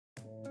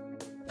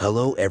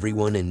Hello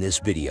everyone, in this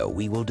video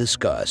we will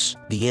discuss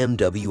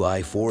BMW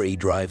i4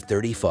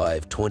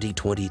 eDrive35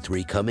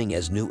 2023 coming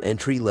as new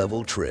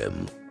entry-level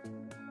trim.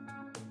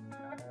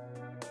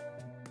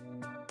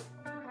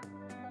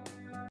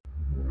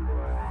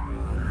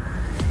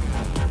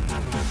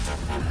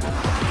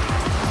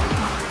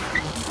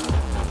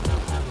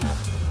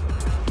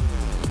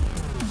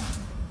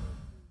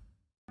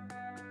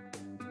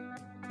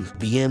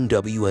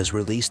 BMW has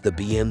released the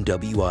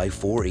BMW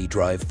i4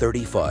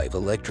 eDrive35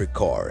 electric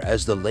car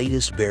as the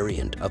latest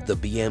variant of the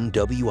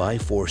BMW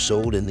i4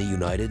 sold in the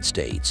United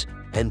States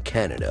and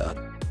Canada.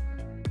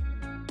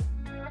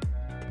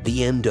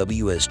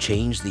 BMW has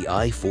changed the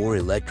i4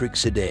 electric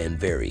sedan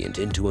variant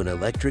into an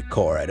electric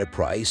car at a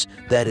price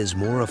that is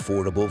more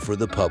affordable for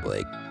the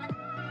public.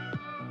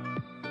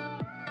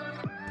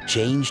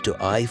 Change to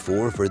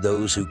i4 for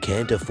those who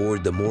can't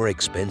afford the more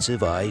expensive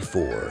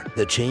i4.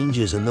 The change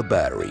is in the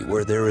battery,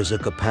 where there is a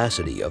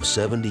capacity of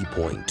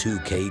 70.2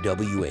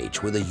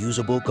 kWh with a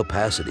usable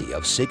capacity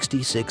of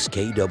 66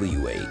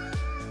 kWh.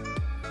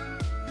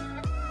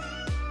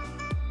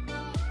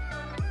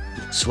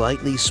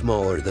 Slightly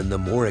smaller than the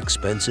more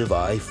expensive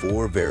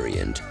i4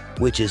 variant,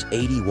 which is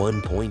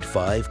 81.5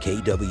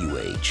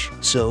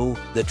 kWh. So,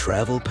 the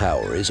travel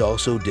power is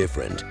also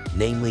different,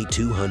 namely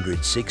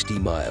 260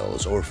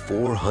 miles or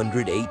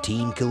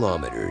 418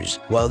 kilometers,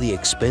 while the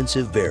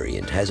expensive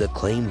variant has a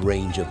claimed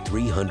range of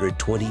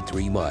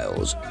 323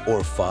 miles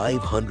or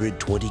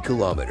 520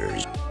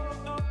 kilometers.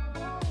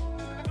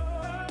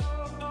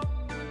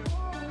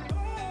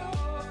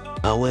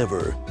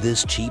 However,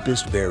 this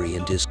cheapest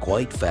variant is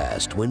quite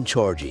fast when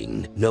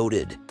charging.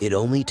 Noted, it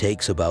only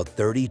takes about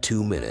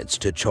 32 minutes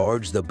to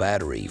charge the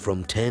battery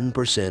from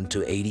 10%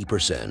 to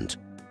 80%.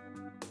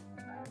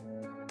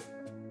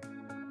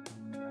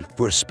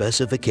 For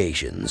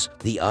specifications,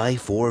 the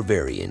i4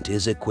 variant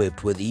is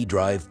equipped with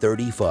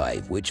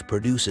eDrive35, which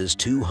produces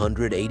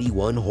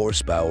 281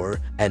 horsepower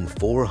and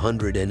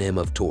 400 Nm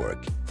of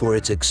torque. For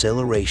its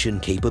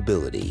acceleration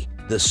capability,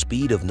 the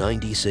speed of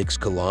 96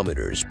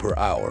 kilometers per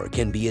hour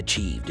can be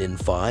achieved in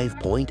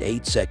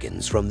 5.8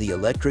 seconds from the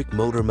electric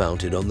motor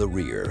mounted on the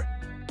rear.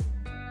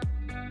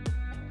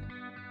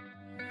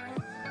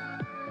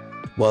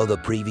 While the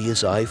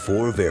previous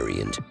i4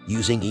 variant,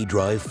 using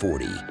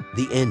eDrive40,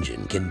 the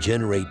engine can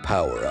generate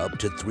power up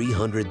to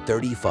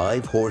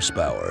 335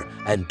 horsepower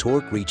and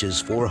torque reaches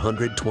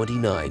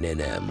 429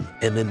 Nm.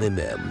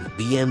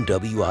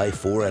 BMW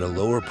i4 at a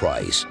lower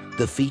price,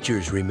 the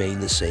features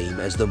remain the same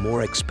as the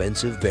more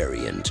expensive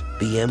variant.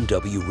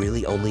 BMW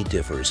really only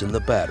differs in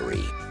the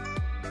battery.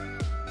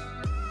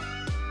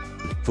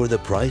 For the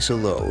price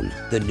alone,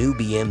 the new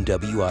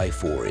BMW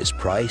i4 is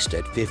priced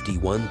at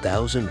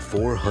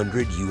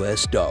 $51,400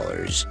 US.